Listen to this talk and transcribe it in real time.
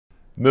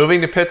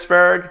Moving to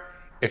Pittsburgh?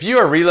 If you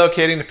are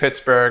relocating to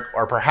Pittsburgh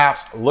or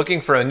perhaps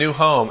looking for a new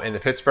home in the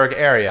Pittsburgh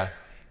area,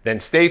 then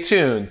stay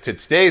tuned to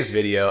today's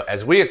video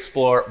as we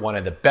explore one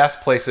of the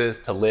best places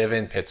to live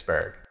in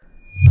Pittsburgh.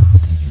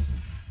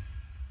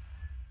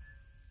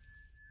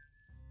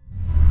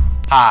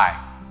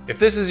 Hi, if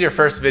this is your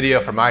first video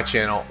for my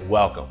channel,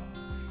 welcome.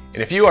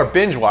 And if you are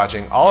binge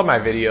watching all of my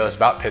videos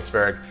about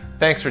Pittsburgh,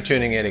 thanks for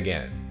tuning in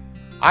again.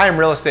 I am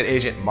real estate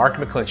agent Mark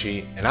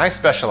McClinchy, and I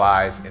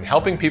specialize in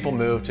helping people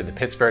move to the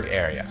Pittsburgh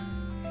area.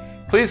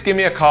 Please give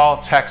me a call,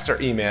 text,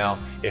 or email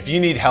if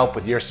you need help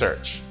with your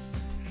search.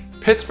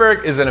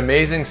 Pittsburgh is an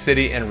amazing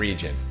city and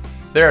region.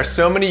 There are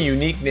so many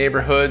unique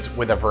neighborhoods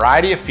with a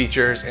variety of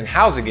features and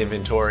housing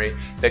inventory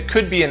that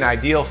could be an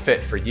ideal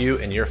fit for you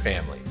and your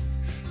family.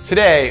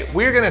 Today,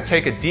 we're going to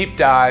take a deep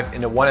dive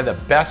into one of the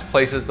best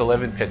places to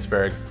live in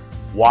Pittsburgh,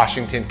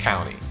 Washington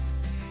County.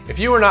 If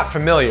you are not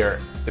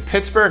familiar, the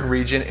Pittsburgh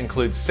region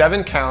includes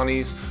 7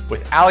 counties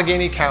with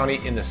Allegheny County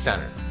in the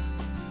center.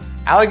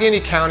 Allegheny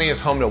County is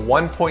home to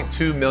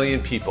 1.2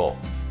 million people,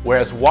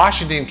 whereas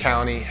Washington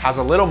County has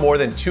a little more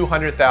than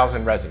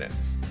 200,000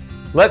 residents.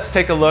 Let's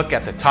take a look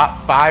at the top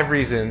 5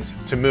 reasons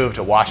to move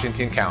to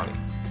Washington County.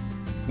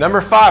 Number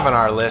 5 on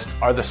our list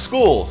are the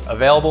schools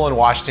available in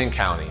Washington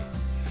County.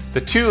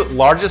 The 2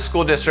 largest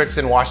school districts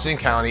in Washington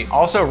County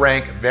also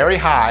rank very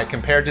high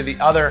compared to the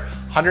other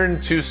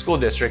 102 school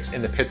districts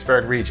in the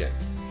Pittsburgh region.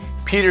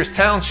 Peters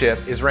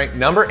Township is ranked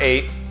number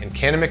 8 and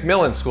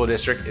Canon-McMillan School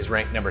District is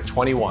ranked number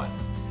 21.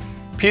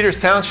 Peters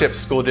Township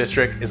School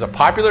District is a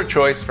popular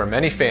choice for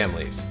many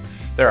families.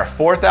 There are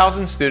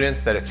 4,000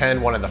 students that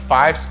attend one of the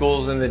 5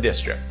 schools in the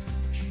district.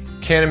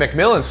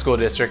 Canon-McMillan School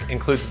District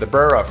includes the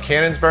borough of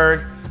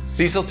Canonsburg,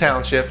 Cecil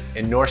Township,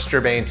 and North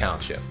Strabane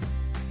Township.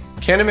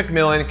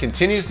 Canon-McMillan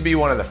continues to be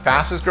one of the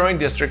fastest growing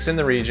districts in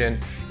the region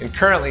and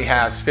currently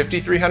has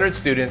 5,300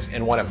 students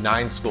in one of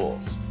 9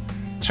 schools.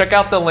 Check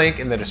out the link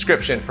in the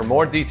description for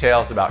more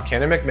details about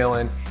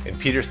Canon-McMillan and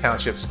Peters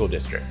Township school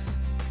districts.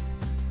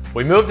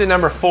 We move to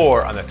number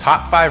 4 on the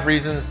top 5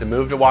 reasons to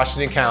move to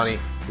Washington County,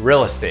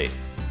 real estate.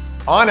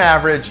 On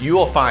average, you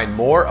will find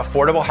more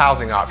affordable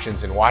housing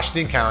options in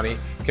Washington County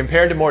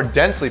compared to more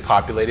densely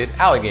populated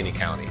Allegheny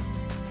County.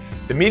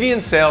 The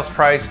median sales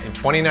price in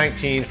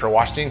 2019 for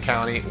Washington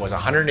County was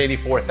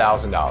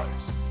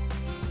 $184,000.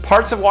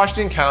 Parts of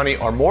Washington County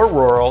are more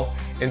rural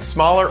and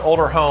smaller,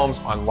 older homes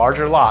on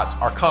larger lots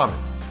are common.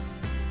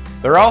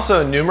 There are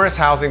also numerous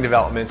housing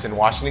developments in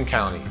Washington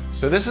County,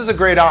 so this is a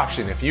great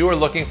option if you are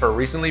looking for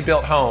recently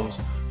built homes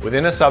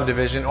within a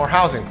subdivision or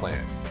housing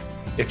plan.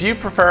 If you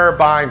prefer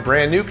buying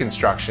brand new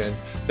construction,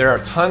 there are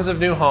tons of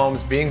new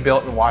homes being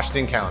built in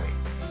Washington County.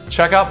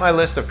 Check out my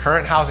list of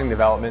current housing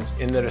developments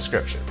in the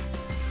description.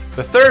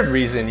 The third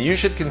reason you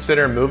should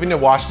consider moving to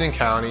Washington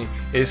County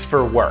is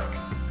for work.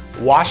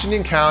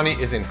 Washington County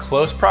is in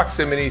close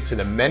proximity to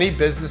the many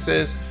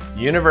businesses,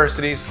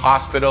 universities,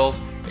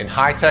 hospitals, and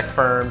high-tech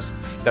firms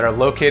that are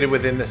located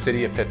within the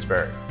city of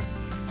Pittsburgh.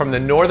 From the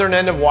northern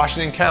end of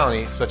Washington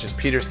County, such as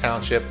Peters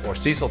Township or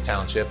Cecil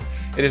Township,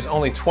 it is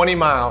only 20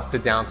 miles to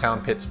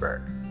downtown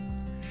Pittsburgh.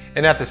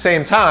 And at the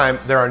same time,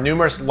 there are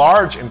numerous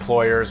large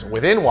employers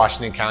within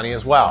Washington County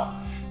as well.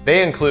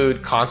 They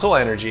include Consul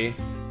Energy,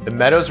 the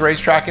Meadows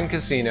Racetrack and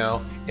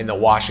Casino, and the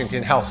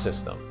Washington Health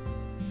System.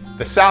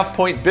 The South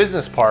Point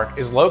Business Park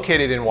is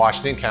located in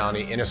Washington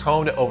County and is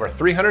home to over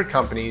 300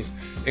 companies,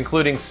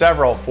 including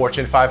several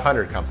Fortune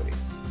 500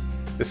 companies.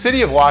 The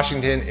city of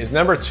Washington is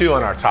number 2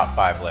 on our top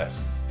 5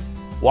 list.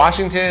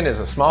 Washington is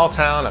a small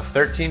town of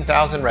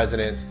 13,000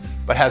 residents,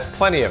 but has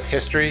plenty of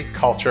history,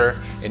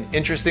 culture, and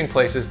interesting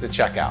places to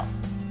check out.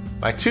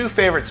 My 2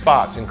 favorite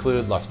spots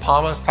include Las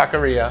Palmas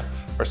Taqueria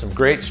for some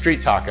great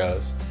street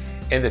tacos,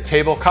 and the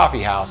Table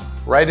Coffee House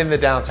right in the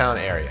downtown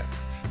area.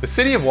 The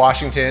city of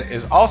Washington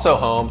is also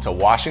home to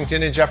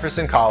Washington and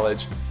Jefferson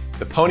College,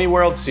 the Pony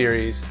World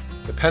Series,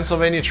 the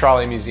Pennsylvania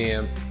Trolley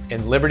Museum,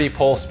 and Liberty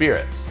Pole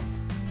Spirits.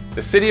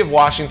 The city of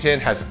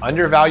Washington has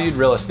undervalued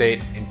real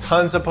estate and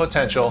tons of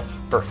potential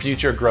for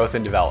future growth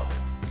and development.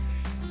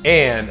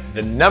 And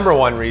the number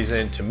 1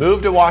 reason to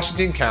move to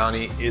Washington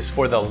County is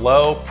for the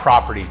low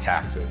property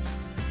taxes.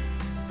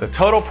 The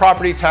total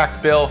property tax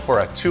bill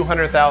for a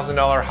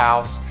 $200,000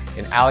 house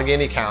in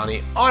Allegheny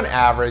County on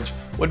average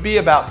would be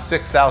about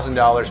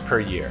 $6,000 per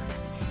year.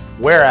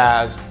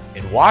 Whereas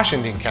in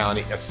Washington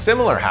County, a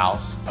similar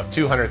house of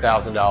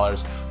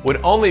 $200,000 would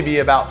only be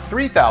about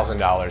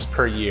 $3,000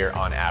 per year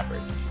on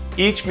average.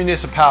 Each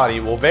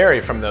municipality will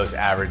vary from those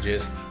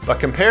averages,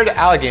 but compared to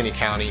Allegheny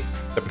County,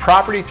 the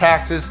property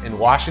taxes in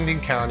Washington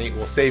County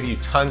will save you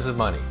tons of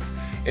money.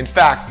 In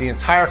fact, the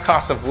entire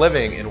cost of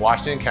living in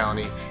Washington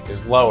County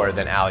is lower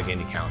than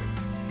Allegheny County.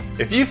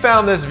 If you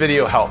found this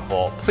video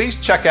helpful, please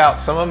check out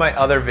some of my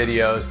other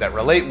videos that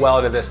relate well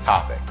to this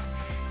topic.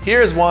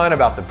 Here's one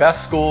about the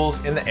best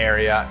schools in the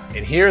area,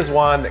 and here's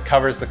one that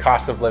covers the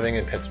cost of living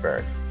in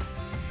Pittsburgh.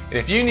 And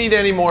if you need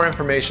any more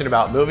information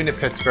about moving to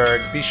Pittsburgh,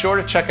 be sure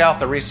to check out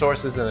the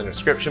resources in the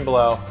description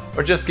below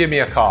or just give me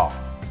a call.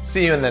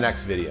 See you in the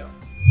next video.